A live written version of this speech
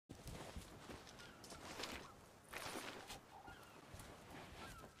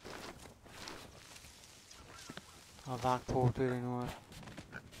A rock pool to the north.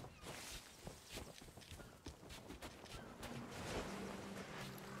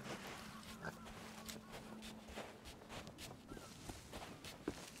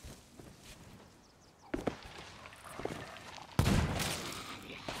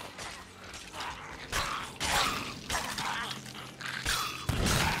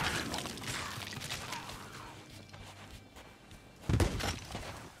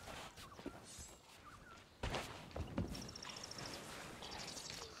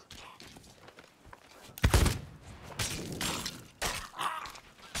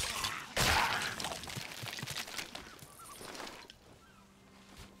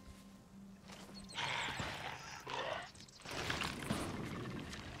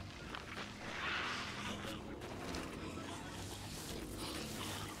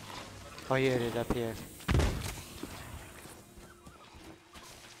 Oh, here it is up here.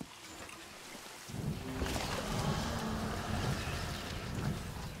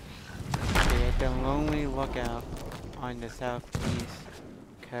 Okay, at the lonely lookout on the southeast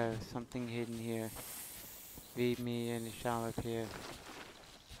coast. Something hidden here. Leave me in the shop up here.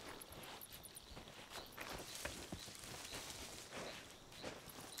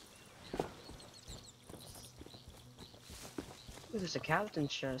 Ooh, there's a captain's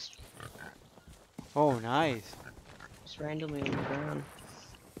chest. Oh, nice. Just randomly on the ground.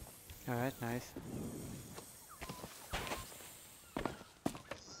 Oh, that's nice.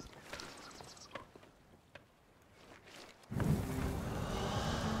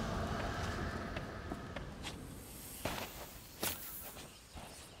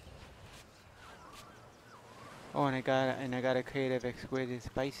 Oh, and I got a crate of exquisite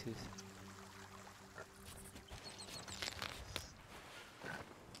spices.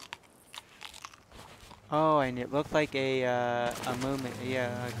 Oh, and it looked like a mermaid,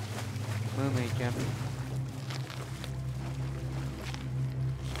 yeah, a mermaid gem.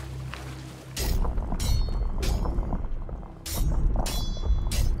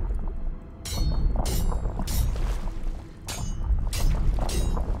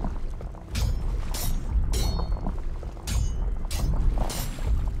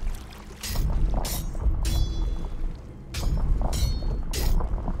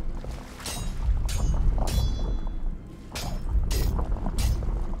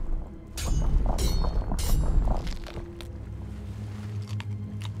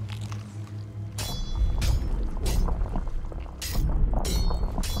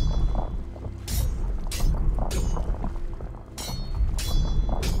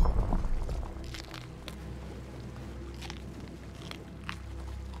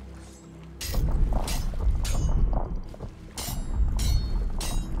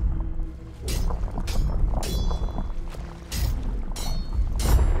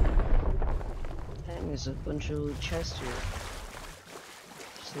 Dang, there's a bunch of chests here.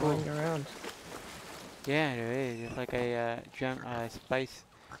 Just lying around. Yeah, there is. It's like a gem, spice,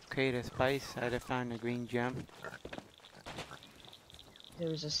 crate of spice. I just found a green gem. There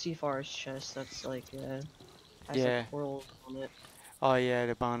was a seafarer's chest that's like, has Yeah. like corals on it. Oh yeah,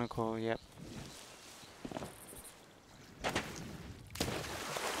 the barnacle. Yep.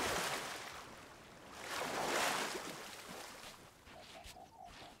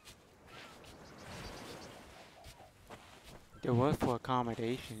 There was for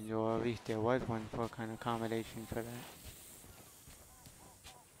accommodations, or at least there was one for kind of accommodation for that.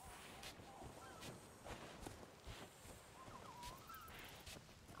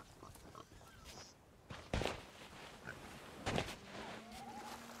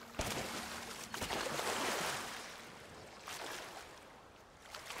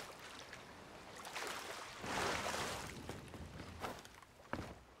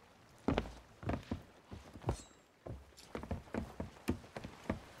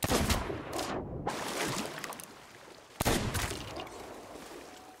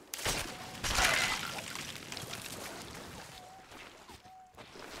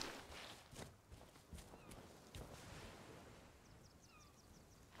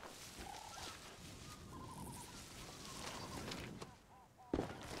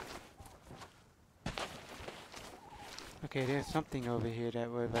 Okay, there's something over here that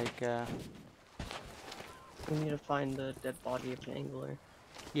was like, We need to find the dead body of an angler.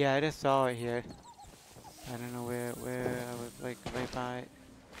 yeah, I just saw it here. I don't know where I was like right by it.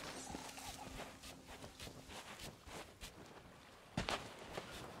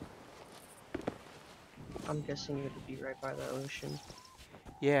 I'm guessing it would be right by the ocean.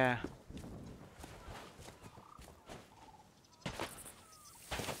 Yeah.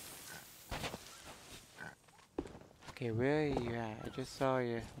 Okay, where are you at? I just saw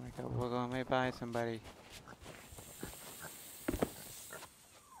you. Like, we're going right by somebody.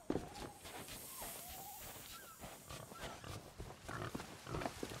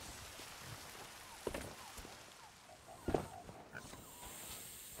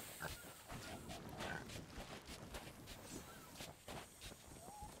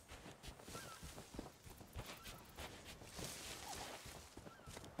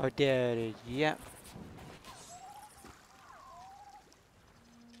 Oh, there it is. Yep.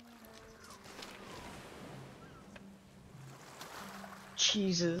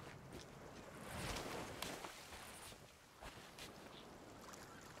 Jesus.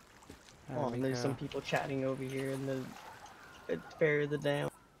 There Oh, we and there's some go. people chatting over here in the fair of the dam.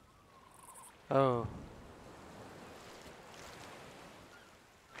 Oh.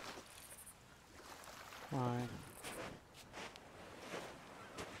 Fine.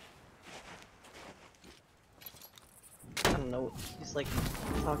 I don't know. He's like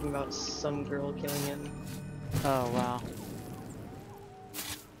talking about some girl killing him. Oh, wow.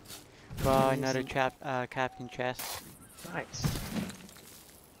 Well, And another captain chest. nice.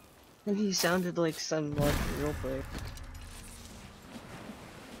 And he sounded like some like real player.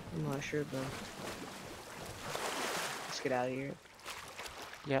 I'm not sure though. Let's get out of here.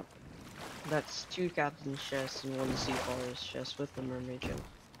 Yep. That's 2 captain's chests and 1 seafarer's chest with the mermaid chest.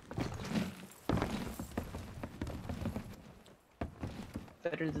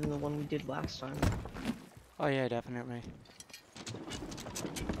 Better than the one we did last time. Oh, yeah, definitely.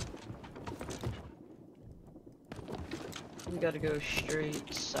 We gotta go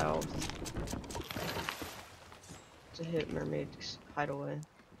straight south to hit Mermaid's hideaway.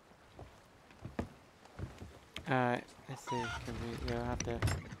 Let's see. We'll have to.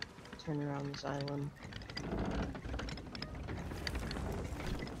 Turn around this island.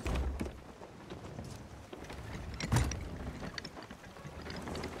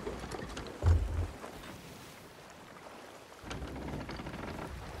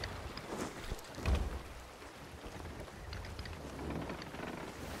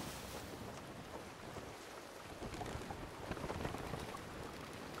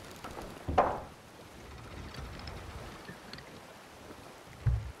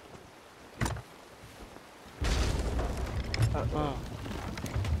 Oh.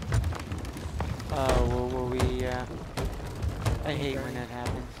 Oh, will we, I hate when that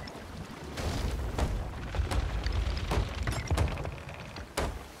happens.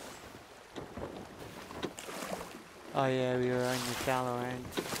 Oh yeah, we were on the shallow end.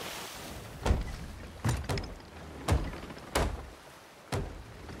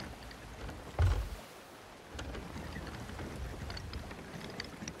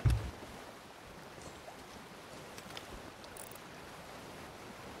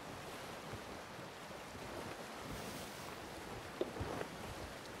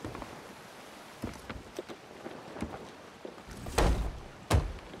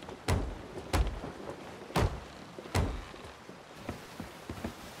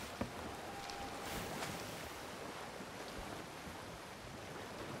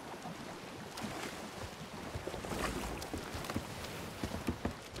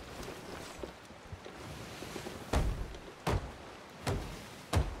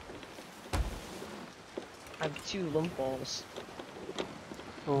 I have 2 lump balls.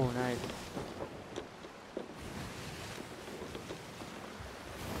 Oh, nice.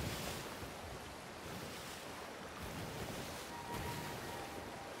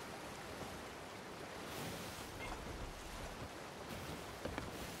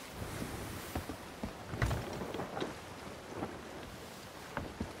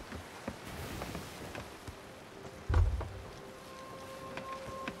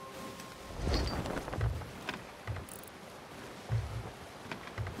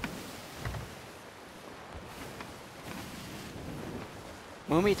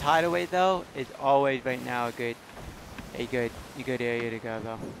 Mumi Tidal though is always right now a good area to go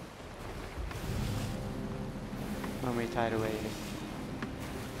though. Mumi Tidal is.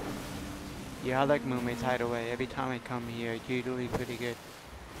 Yeah, I like Mumi Tidal. Every time I come here, it's usually pretty good.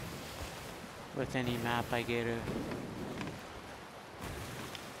 With any map I get to.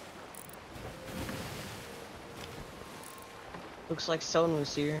 Looks like someone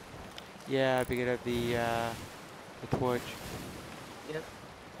was here. Yeah, I get up the torch. Yep.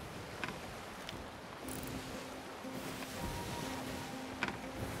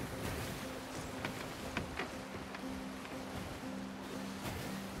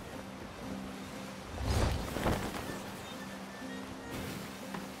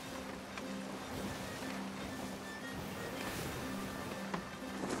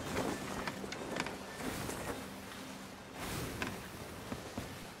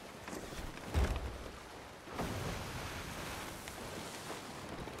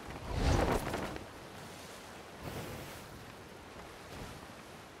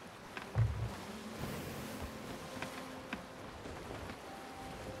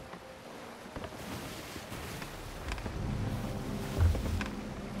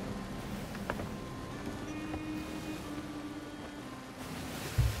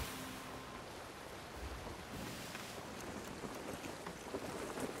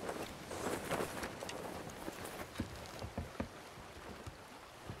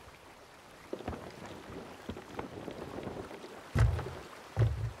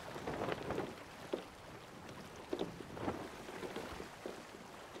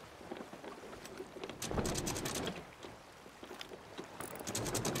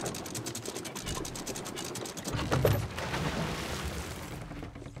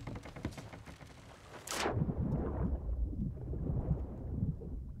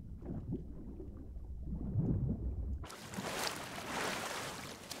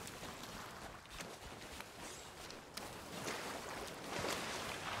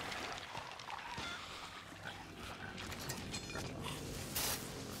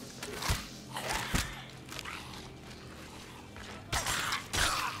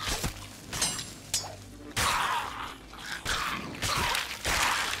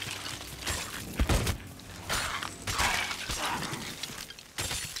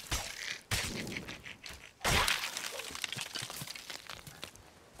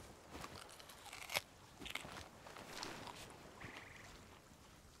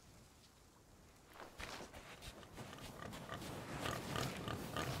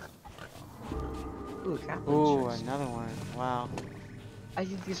 captain's Ooh, chest. another one. Wow. I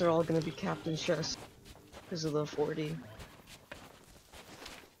think these are all gonna be captain's chests because of the 40.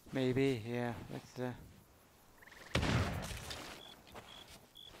 Maybe, yeah. Let's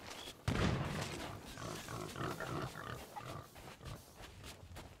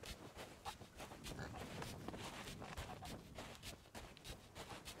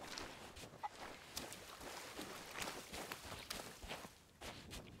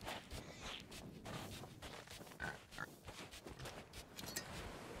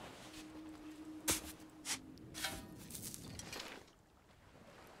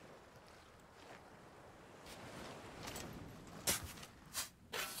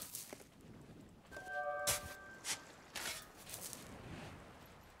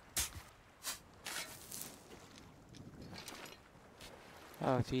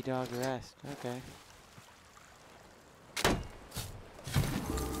Oh, T-Dog Rest. Okay.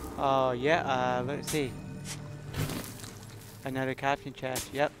 Oh, yeah, let's see. Another captain chest.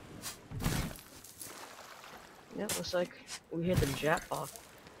 Yep. Yeah, looks like we hit the jackpot.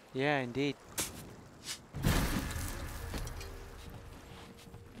 Yeah, indeed.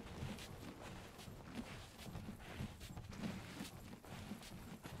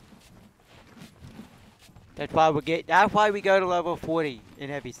 That's why we go to level 40 in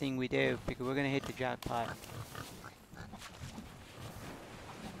everything we do, because we're gonna hit the jackpot.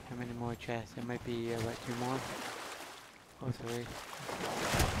 How many more chests? There might be, what, 2 more? Or 3?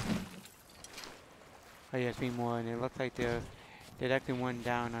 Oh yeah, 3 more, and it looks like there's actually one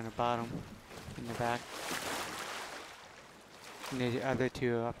down on the bottom, in the back. And the other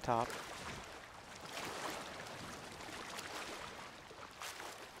 2 are up top.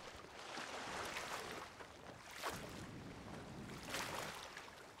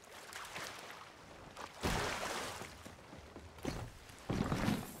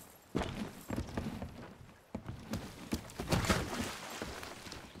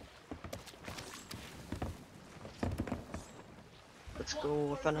 Let's go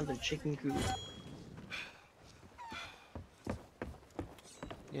with another chicken coop.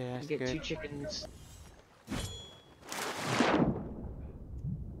 Yeah, that's Get good. 2 chickens.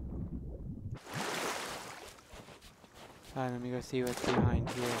 Alright, let me go see what's behind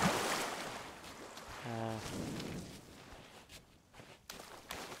here.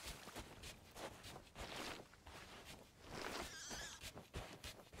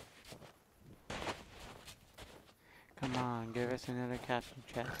 Come on, give us another captain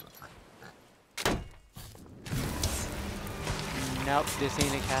chest. Nope, this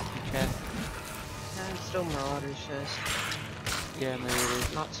ain't a captain chest. Still Marauder's chest. Yeah, maybe it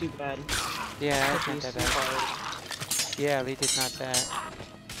is. Not too bad. Yeah, it's Hope not you that bad. survive. Yeah, at least it's not bad.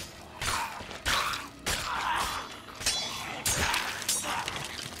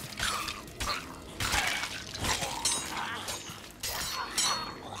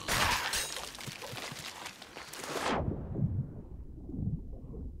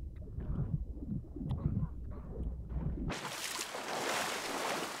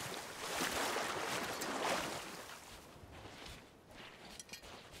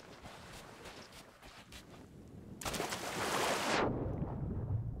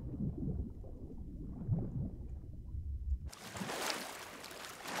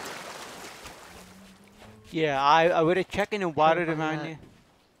 Yeah, I would have checked in the water around you.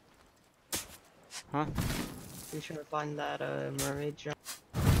 Huh? You're trying to find that mermaid jump.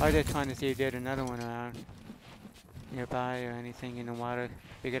 I was just trying to see if there's another one around nearby or anything in the water.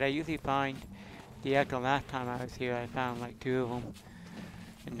 Because I usually find the actual last time I was here, I found like 2 of them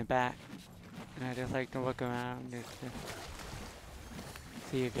in the back. And I just like to look around just to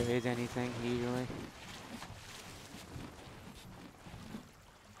see if there is anything usually.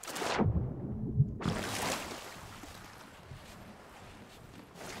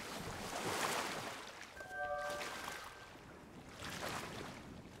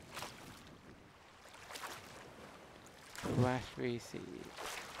 Quest received.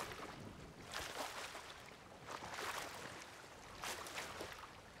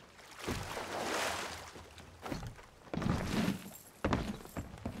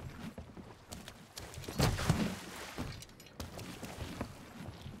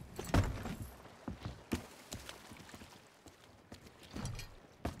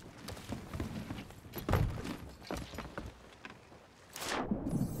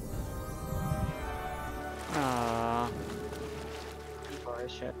 Aww.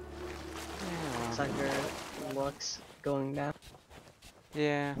 Forest ship. Yeah. Looks like your luck's going down.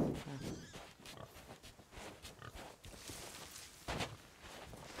 Yeah.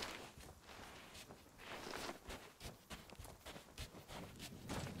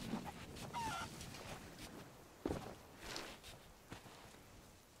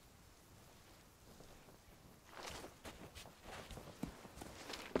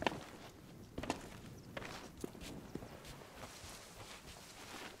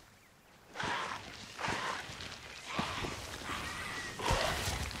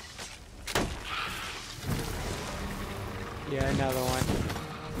 Yeah, another one.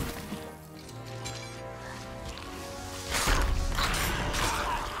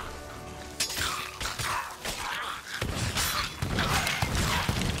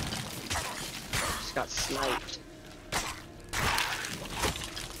 Just got sniped.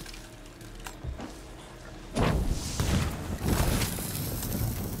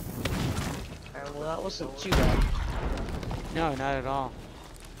 Alright, well that wasn't too bad. No, not at all.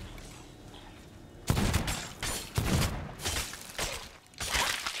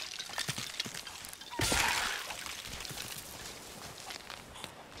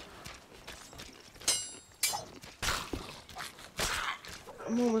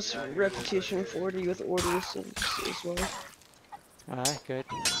 I'm almost reputation 40 with orders as well. Alright, good.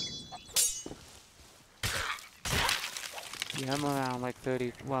 Yeah, I'm around like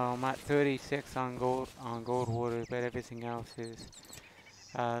 30. Well, I'm at 36 on Gold Hoarders, but everything else is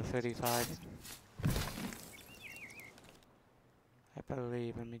 35. I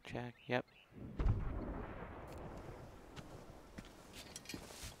believe. Let me check. Yep.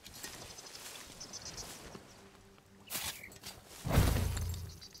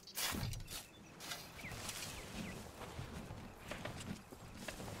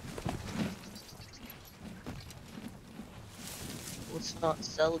 Let's not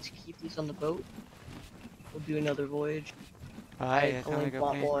sell to keep these on the boat. We'll do another voyage. Alright, I that sounds only like a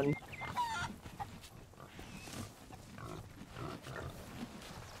bought plan. one.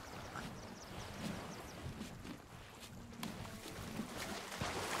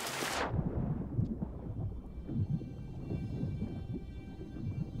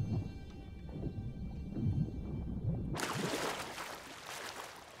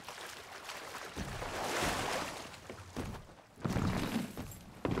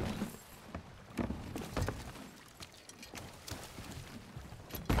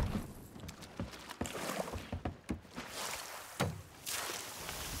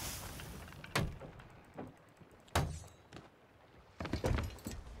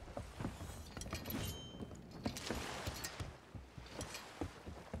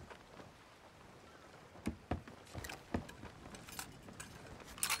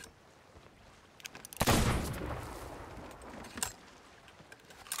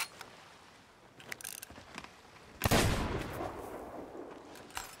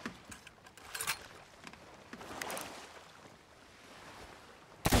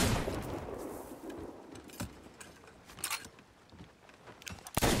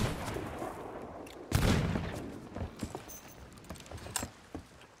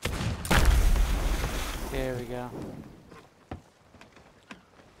 There we go.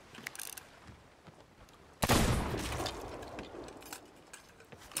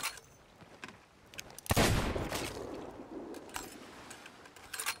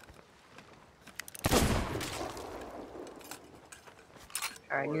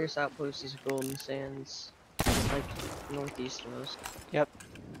 Alright, nearest outpost is Golden Sands. Like northeast of us. Yep.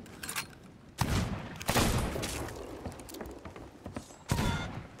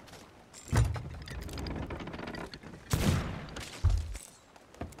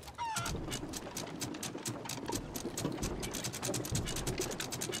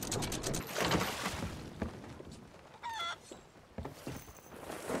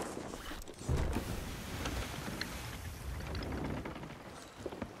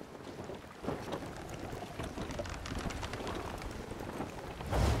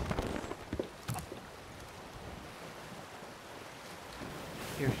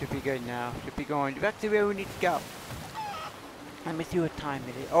 Here should be good now. Should be going directly where we need to go. Let me see what time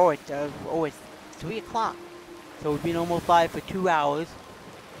it is. Oh, it's 3 o'clock. So we've been almost live for 2 hours.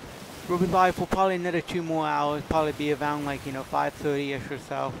 We'll be live for probably another 2 more hours. Probably be around like, 5:30ish or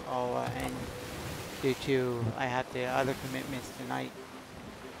so. I'll end due to I have the other commitments tonight.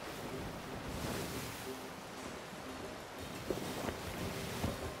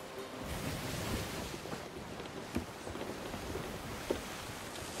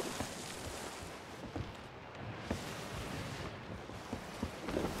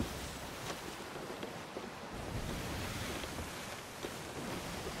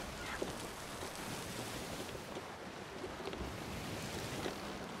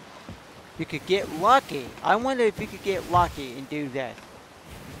 You could get lucky. I wonder if you could get lucky and do this.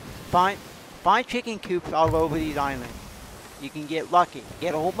 Find chicken coops all over these islands. You can get lucky.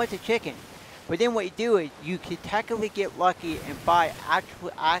 Get a whole bunch of chicken. But then what you do is you can technically get lucky and buy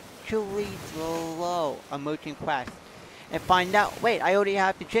actually below a merchant quest. And find out, wait, I already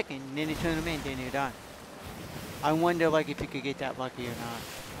have the chicken. And then you turn them in, then you're done. I wonder like if you could get that lucky or not.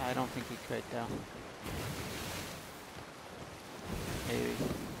 I don't think you could though. Maybe.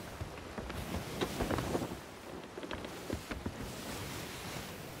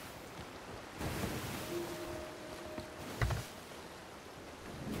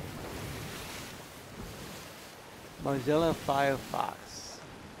 Mozilla Firefox.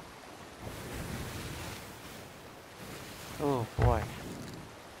 Oh boy.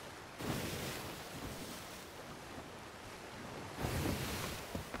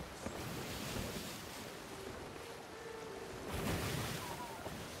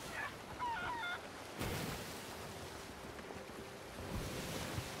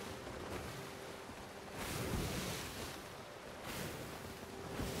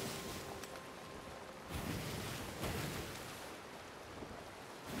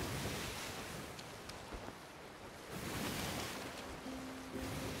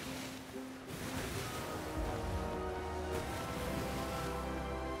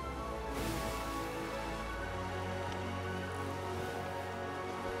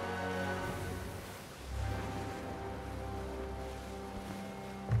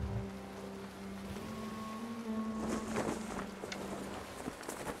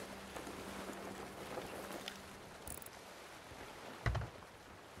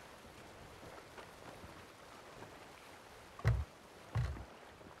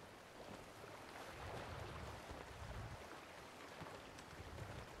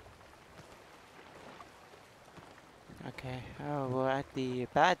 Okay. Oh, we're at the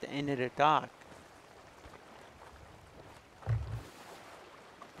about the end of the dock.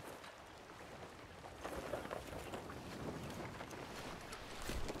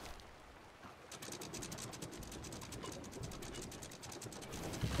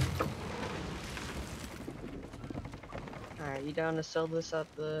 Alright, you down to sell this at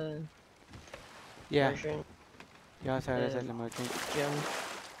the Yeah. merchant? Yeah, sorry, that's at the merchant. Gym?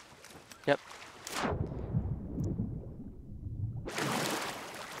 Yep.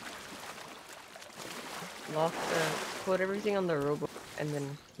 Lock the... Put everything on the rowboat, and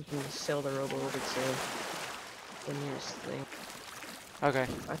then you can sail the rowboat over to the nearest thing. Okay.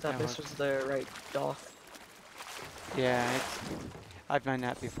 I thought that this works. was the right dock. Yeah, it's. I've done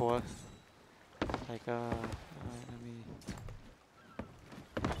that before. Like, let me.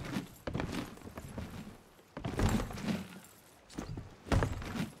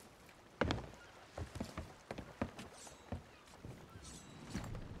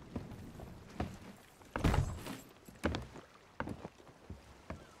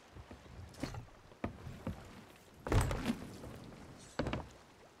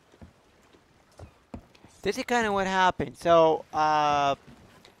 This is kind of what happened. So, Soda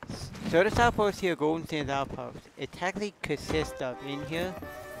Outpost here, Golden Sands Outpost. It technically consists of, in here,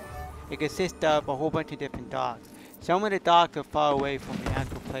 it consists of a whole bunch of different docks. Some of the docks are far away from the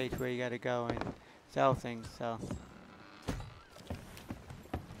actual place where you gotta go and sell things, so.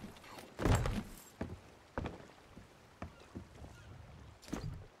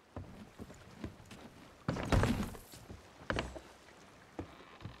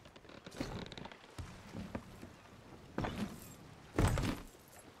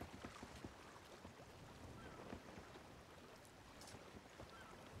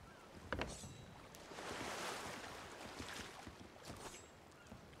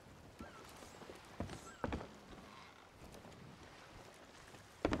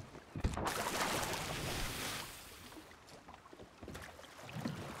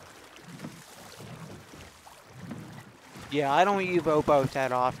 Yeah, I don't use rowboats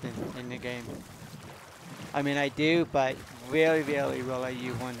that often in the game. I mean, I do, but really, really, will I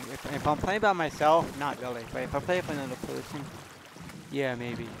use one. If I'm playing by myself, not really. But if I play with another person, yeah,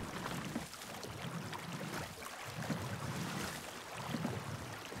 maybe.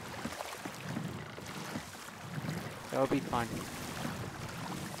 That'll be fun.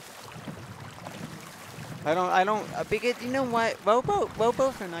 Because you know what?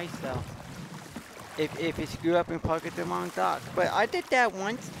 Rowboats are nice though. If you screw up and park at the wrong dock. But I did that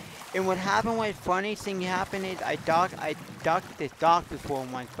once, and what happened was, funniest thing happened is I docked at this dock before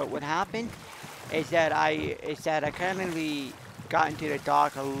once, but what happened is that I kind of got into the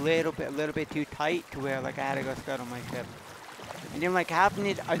dock a little bit too tight to where like I had to go scuttle my ship. And then like happened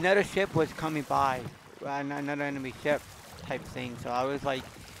is another ship was coming by, another enemy ship type thing. So I was like,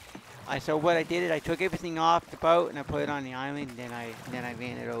 so what I did is I took everything off the boat and I put it on the island, and then I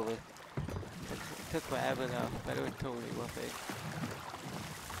ran it over. It took forever though, but it was totally worth it.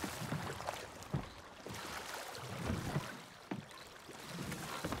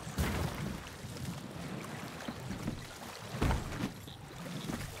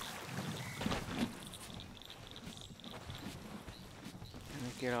 Let me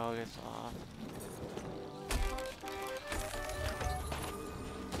get all this off.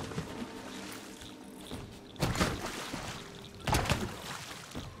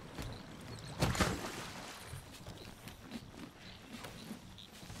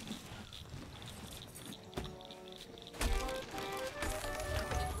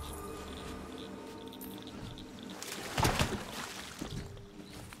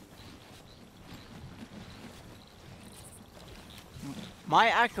 My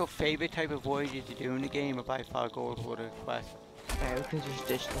actual favorite type of voyages to do in the game are by far Gold Hoarders quest. Alright, we can just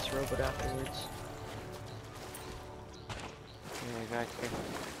ditch this robot afterwards. Yeah, gotcha.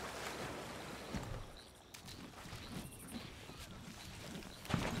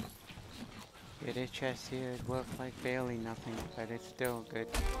 Yeah, this chest here is worth like barely nothing, but it's still good.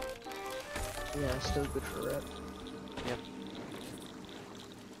 Yeah, still good for rep. Yep.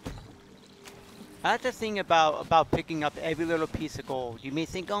 That's the thing about picking up every little piece of gold. You may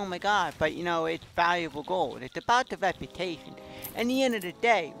think, oh my god, but you know, it's valuable gold. It's about the reputation. In the end of the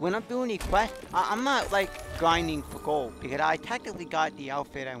day, when I'm doing these quests, I'm not like grinding for gold, because I technically got the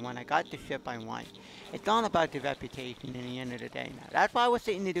outfit I want, I got the ship I want. It's all about the reputation in the end of the day now. That's why I was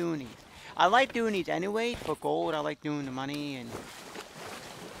sitting there doing these. I like doing these anyway for gold. I like doing the money and